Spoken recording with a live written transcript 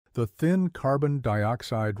The thin carbon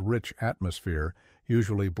dioxide-rich atmosphere,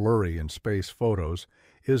 usually blurry in space photos,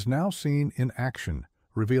 is now seen in action,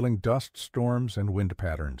 revealing dust storms and wind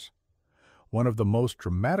patterns. One of the most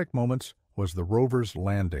dramatic moments was the rover's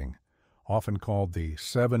landing. Often called the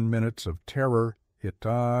 7 minutes of terror, it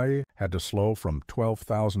had to slow from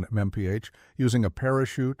 12,000 mph using a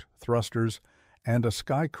parachute, thrusters, and a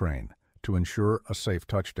sky crane to ensure a safe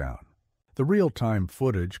touchdown. The real-time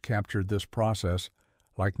footage captured this process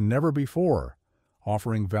like never before,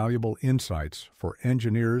 offering valuable insights for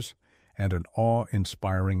engineers and an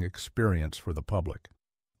awe-inspiring experience for the public.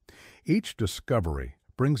 Each discovery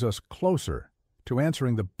brings us closer to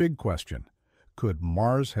answering the big question: could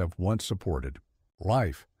Mars have once supported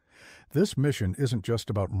life? This mission isn't just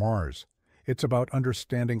about Mars. It's about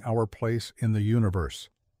understanding our place in the universe.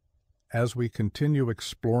 As we continue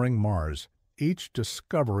exploring Mars, each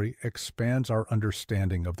discovery expands our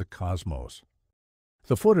understanding of the cosmos.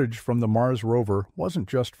 The footage from the Mars rover wasn't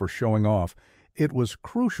just for showing off, it was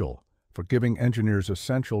crucial for giving engineers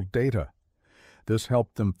essential data. This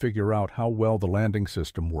helped them figure out how well the landing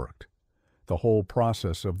system worked. The whole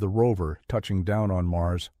process of the rover touching down on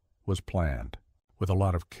Mars was planned with a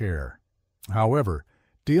lot of care. However,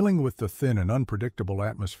 dealing with the thin and unpredictable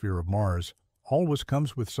atmosphere of Mars always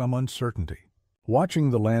comes with some uncertainty. Watching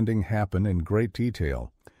the landing happen in great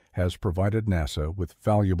detail has provided NASA with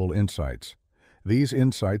valuable insights. These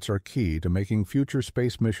insights are key to making future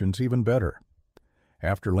space missions even better.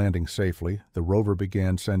 After landing safely, the rover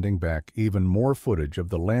began sending back even more footage of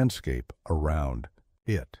the landscape around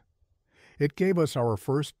it. It gave us our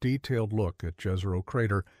first detailed look at Jezero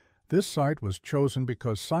Crater. This site was chosen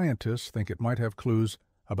because scientists think it might have clues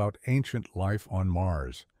about ancient life on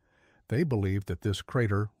Mars. They believe that this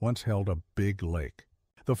crater once held a big lake.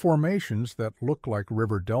 The formations that look like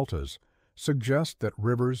river deltas suggest that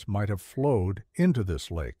rivers might have flowed into this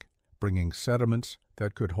lake, bringing sediments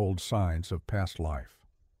that could hold signs of past life.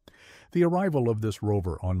 The arrival of this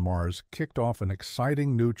rover on Mars kicked off an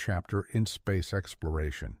exciting new chapter in space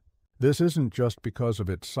exploration. This isn't just because of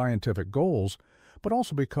its scientific goals, but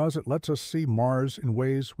also because it lets us see Mars in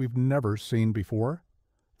ways we've never seen before.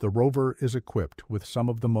 The rover is equipped with some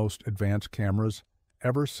of the most advanced cameras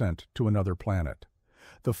ever sent to another planet.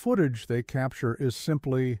 The footage they capture is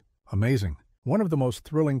simply amazing. One of the most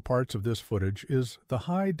thrilling parts of this footage is the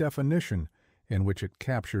high definition in which it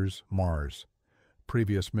captures Mars.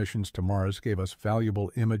 Previous missions to Mars gave us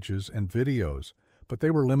valuable images and videos, but they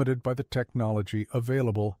were limited by the technology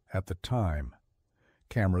available at the time.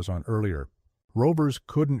 Cameras on earlier rovers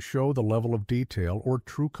couldn't show the level of detail or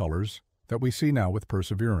true colors that we see now with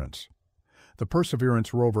Perseverance. The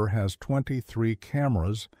Perseverance rover has 23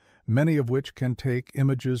 cameras, many of which can take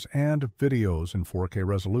images and videos in 4K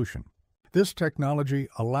resolution. This technology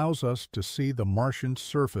allows us to see the Martian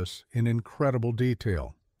surface in incredible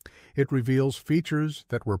detail. It reveals features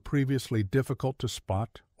that were previously difficult to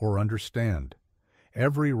spot or understand.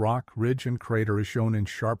 Every rock, ridge, and crater is shown in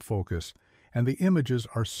sharp focus, and the images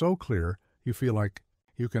are so clear you feel like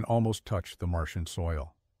you can almost touch the Martian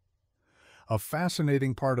soil. A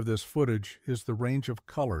fascinating part of this footage is the range of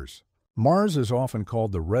colors. Mars is often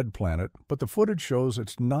called the red planet, but the footage shows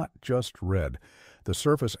it's not just red. The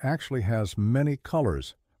surface actually has many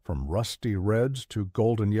colors, from rusty reds to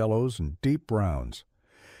golden yellows and deep browns.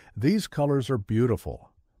 These colors are beautiful,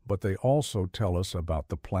 but they also tell us about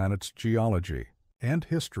the planet's geology and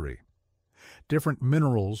history. Different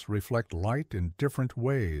minerals reflect light in different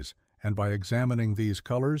ways, and by examining these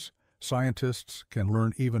colors, scientists can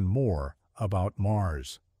learn even more about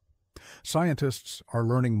Mars. Scientists are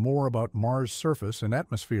learning more about Mars' surface and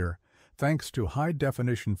atmosphere thanks to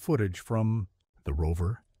high-definition footage from the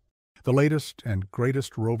rover. The latest and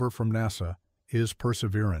greatest rover from NASA is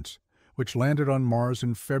Perseverance, which landed on Mars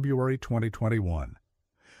in February 2021.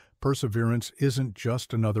 Perseverance isn't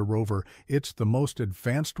just another rover, it's the most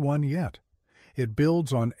advanced one yet. It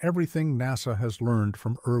builds on everything NASA has learned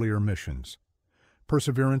from earlier missions.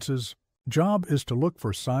 Perseverance's job is to look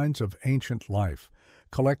for signs of ancient life,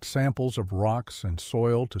 collect samples of rocks and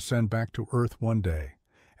soil to send back to Earth one day,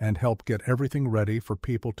 and help get everything ready for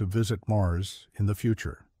people to visit Mars in the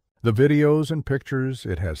future. The videos and pictures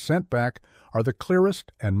it has sent back are the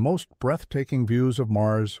clearest and most breathtaking views of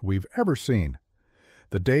Mars we've ever seen.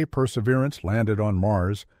 The day Perseverance landed on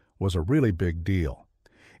Mars was a really big deal.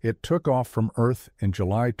 It took off from Earth in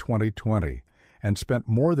July 2020 and spent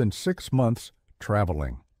more than 6 months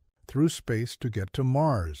traveling through space to get to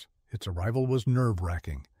Mars. Its arrival was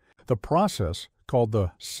nerve-wracking. The process, called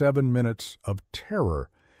the 7 minutes of terror,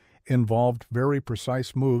 involved very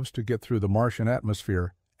precise moves to get through the Martian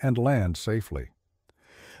atmosphere and land safely.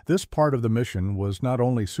 This part of the mission was not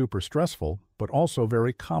only super stressful, but also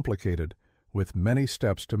very complicated, with many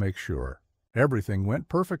steps to make sure everything went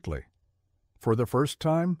perfectly. For the first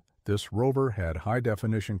time, this rover had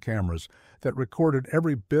high-definition cameras that recorded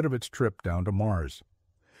every bit of its trip down to Mars.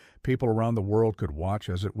 People around the world could watch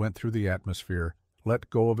as it went through the atmosphere,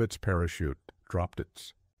 let go of its parachute, dropped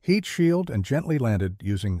its heat shield, and gently landed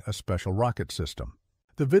using a special rocket system.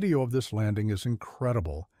 The video of this landing is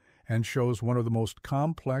incredible and shows one of the most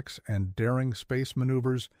complex and daring space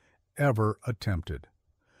maneuvers ever attempted.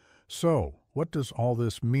 So, what does all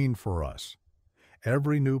this mean for us?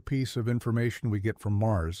 Every new piece of information we get from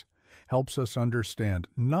Mars helps us understand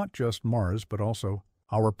not just Mars, but also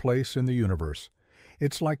our place in the universe.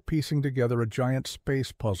 It's like piecing together a giant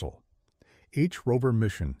space puzzle. Each rover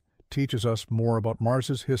mission teaches us more about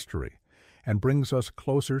Mars's history and brings us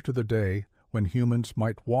closer to the day when humans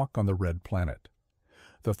might walk on the red planet.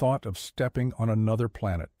 The thought of stepping on another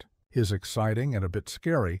planet is exciting and a bit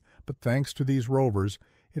scary, but thanks to these rovers,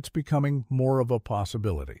 it's becoming more of a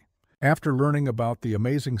possibility. After learning about the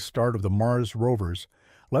amazing start of the Mars rovers,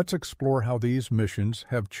 let's explore how these missions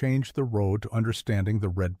have changed the road to understanding the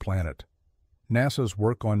red planet. NASA's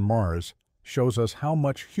work on Mars shows us how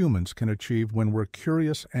much humans can achieve when we're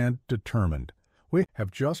curious and determined. We have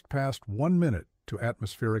just passed 1 minute to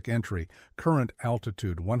atmospheric entry, current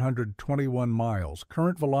altitude 121 miles,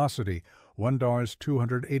 current velocity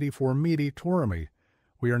 1,284 tormi.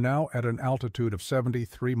 We are now at an altitude of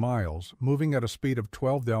 73 miles, moving at a speed of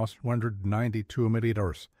 12,192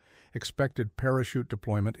 meters. Expected parachute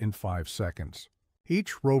deployment in 5 seconds.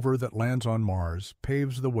 Each rover that lands on Mars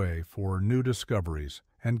paves the way for new discoveries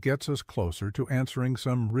and gets us closer to answering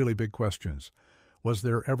some really big questions. Was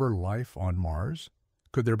there ever life on Mars?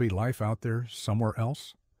 Could there be life out there somewhere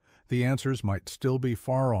else? The answers might still be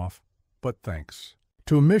far off, but thanks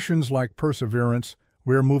to missions like Perseverance,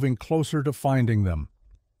 we're moving closer to finding them.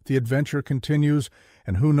 The adventure continues,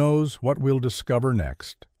 and who knows what we'll discover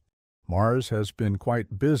next. Mars has been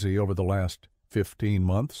quite busy over the last 15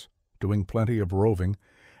 months, doing plenty of roving,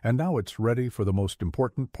 and now it's ready for the most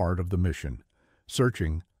important part of the mission,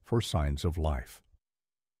 searching for signs of life.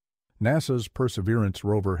 NASA's Perseverance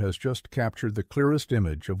rover has just captured the clearest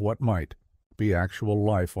image of what might be actual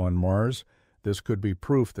life on Mars. This could be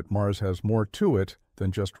proof that Mars has more to it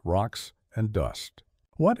than just rocks and dust.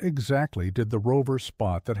 What exactly did the rover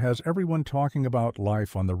spot that has everyone talking about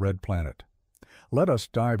life on the red planet? Let us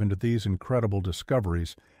dive into these incredible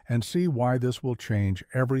discoveries and see why this will change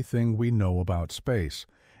everything we know about space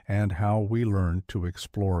and how we learn to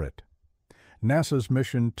explore it. NASA's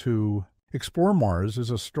mission to explore Mars is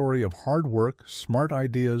a story of hard work, smart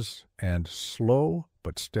ideas, and slow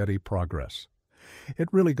but steady progress. It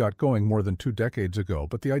really got going more than 2 decades ago,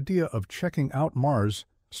 but the idea of checking out Mars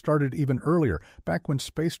started even earlier, back when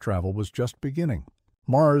space travel was just beginning.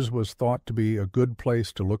 Mars was thought to be a good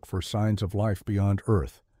place to look for signs of life beyond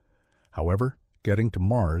Earth. However, getting to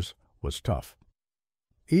Mars was tough.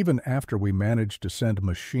 Even after we managed to send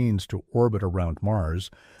machines to orbit around Mars,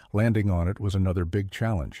 landing on it was another big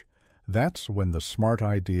challenge. That's when the smart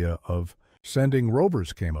idea of sending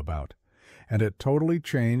rovers came about, and it totally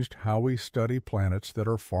changed how we study planets that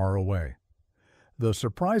are far away. The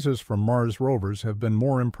surprises from Mars rovers have been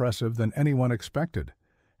more impressive than anyone expected,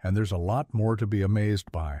 and there's a lot more to be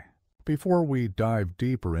amazed by. Before we dive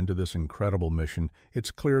deeper into this incredible mission,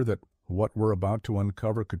 it's clear that what we're about to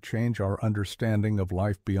uncover could change our understanding of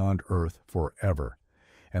life beyond Earth forever,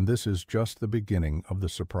 and this is just the beginning of the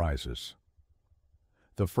surprises.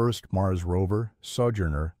 The first Mars rover,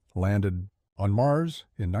 Sojourner, landed on Mars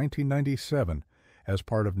in 1997 as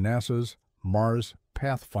part of NASA's Mars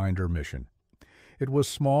Pathfinder mission. It was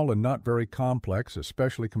small and not very complex,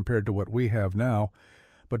 especially compared to what we have now,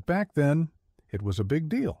 but back then it was a big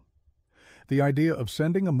deal. The idea of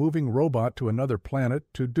sending a moving robot to another planet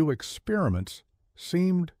to do experiments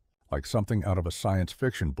seemed like something out of a science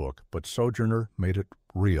fiction book, but Sojourner made it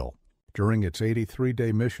real. During its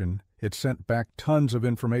 83-day mission, it sent back tons of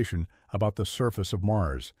information about the surface of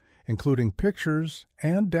Mars, including pictures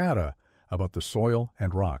and data about the soil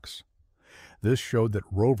and rocks. This showed that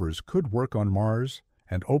rovers could work on Mars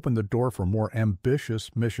and opened the door for more ambitious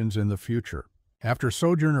missions in the future. After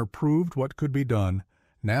Sojourner proved what could be done,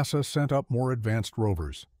 NASA sent up more advanced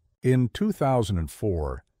rovers. In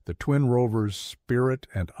 2004, the twin rovers Spirit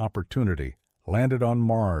and Opportunity landed on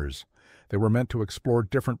Mars. They were meant to explore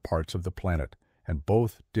different parts of the planet, and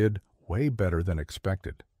both did way better than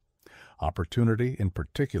expected. Opportunity, in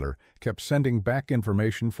particular, kept sending back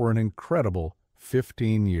information for an incredible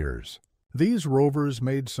 15 years. These rovers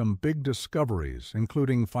made some big discoveries,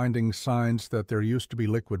 including finding signs that there used to be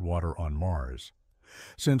liquid water on Mars.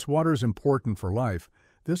 Since water's important for life,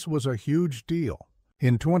 this was a huge deal.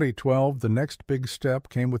 In 2012, the next big step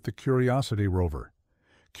came with the Curiosity rover.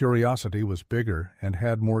 Curiosity was bigger and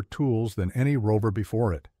had more tools than any rover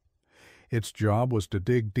before it. Its job was to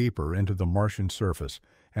dig deeper into the Martian surface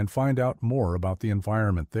and find out more about the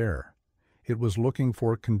environment there. It was looking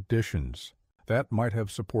for conditions that might have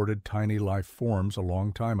supported tiny life forms a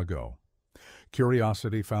long time ago.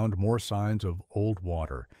 Curiosity found more signs of old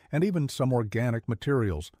water and even some organic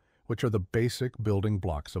materials, which are the basic building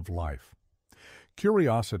blocks of life.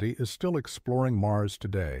 Curiosity is still exploring Mars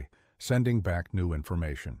today, sending back new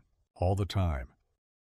information all the time.